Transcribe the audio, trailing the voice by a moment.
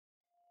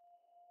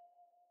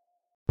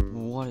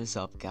What is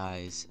up,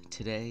 guys?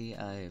 Today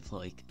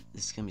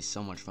this is gonna be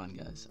so much fun,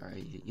 guys.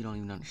 Alright, you don't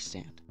even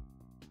understand.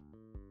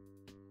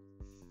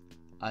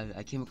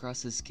 I came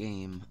across this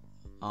game.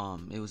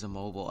 It was a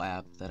mobile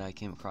app that I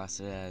came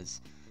across it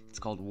as. It's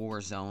called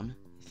Warzone.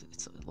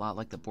 It's a lot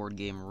like the board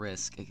game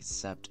Risk,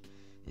 except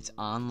it's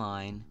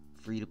online,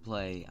 free to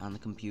play on the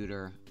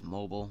computer,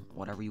 mobile,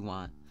 whatever you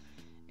want.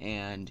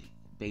 And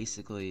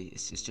basically,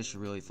 it's just a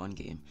really fun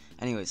game.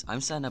 Anyways,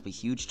 I'm setting up a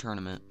huge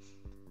tournament.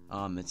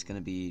 It's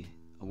gonna be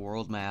a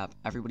world map.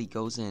 Everybody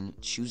goes in,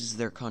 chooses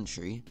their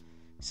country,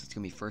 so it's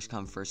gonna be first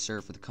come first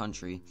serve for the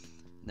country.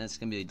 And that's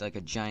gonna be like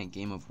a giant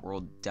game of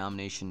world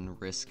domination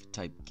Risk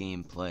type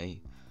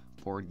gameplay,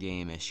 board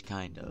game-ish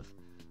kind of.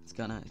 It's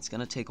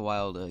gonna take a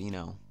while to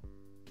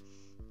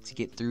to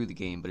get through the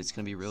game, but it's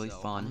gonna be really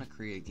fun. I'm gonna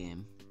create a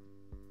game.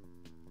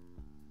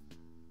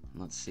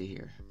 Let's see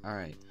here. All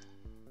right,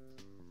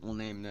 we'll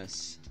name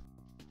this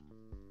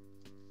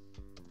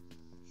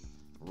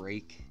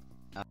Rake.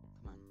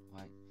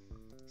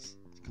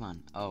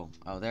 Come on.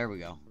 Oh, there we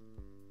go.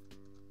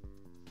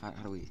 How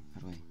do we?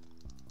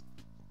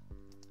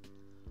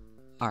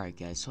 Alright,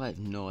 guys, so I have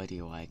no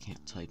idea why I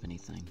can't type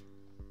anything.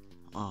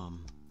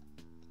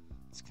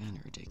 It's kind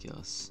of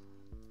ridiculous.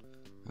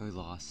 Really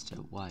lost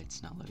why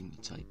it's not letting me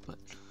type, but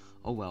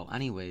oh well.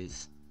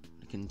 Anyways,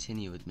 I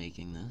continue with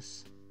making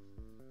this.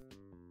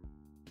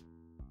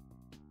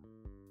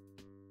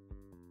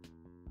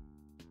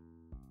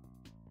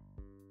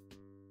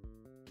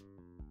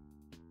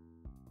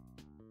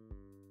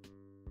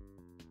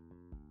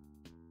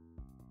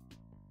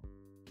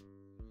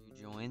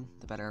 Join,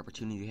 the better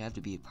opportunity you have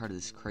to be a part of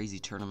this crazy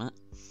tournament.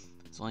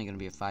 It's only going to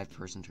be a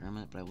 5-person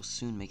tournament, but I will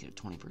soon make it a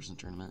 20-person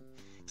tournament,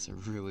 because I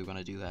really want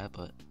to do that,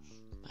 but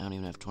I don't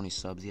even have 20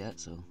 subs yet,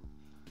 so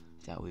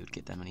I doubt we would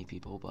get that many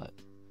people. But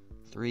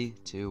 3,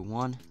 2,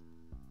 1.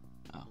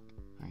 Oh,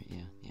 alright,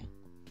 yeah.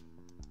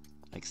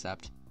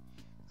 Accept.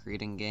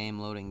 Creating game,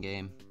 loading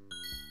game.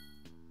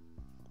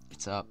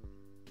 It's up.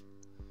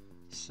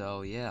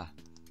 So, yeah.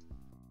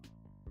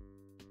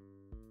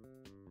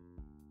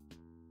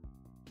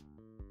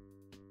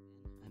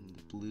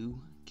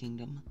 Blue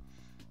Kingdom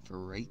for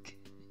Rake,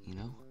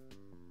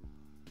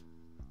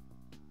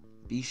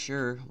 Be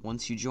sure,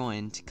 once you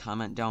join, to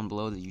comment down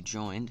below that you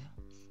joined,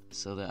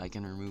 so that I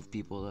can remove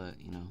people that,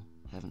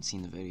 haven't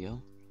seen the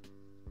video.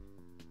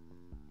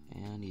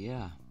 And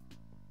yeah.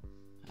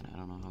 And I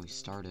don't know how we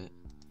start it.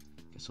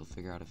 Guess we'll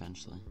figure out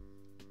eventually.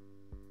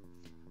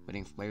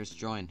 Waiting for players to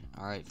join.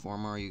 Alright, 4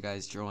 more of you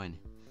guys join.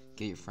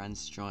 Get your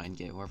friends to join,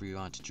 get whoever you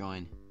want to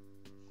join.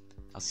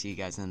 I'll see you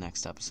guys in the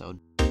next episode.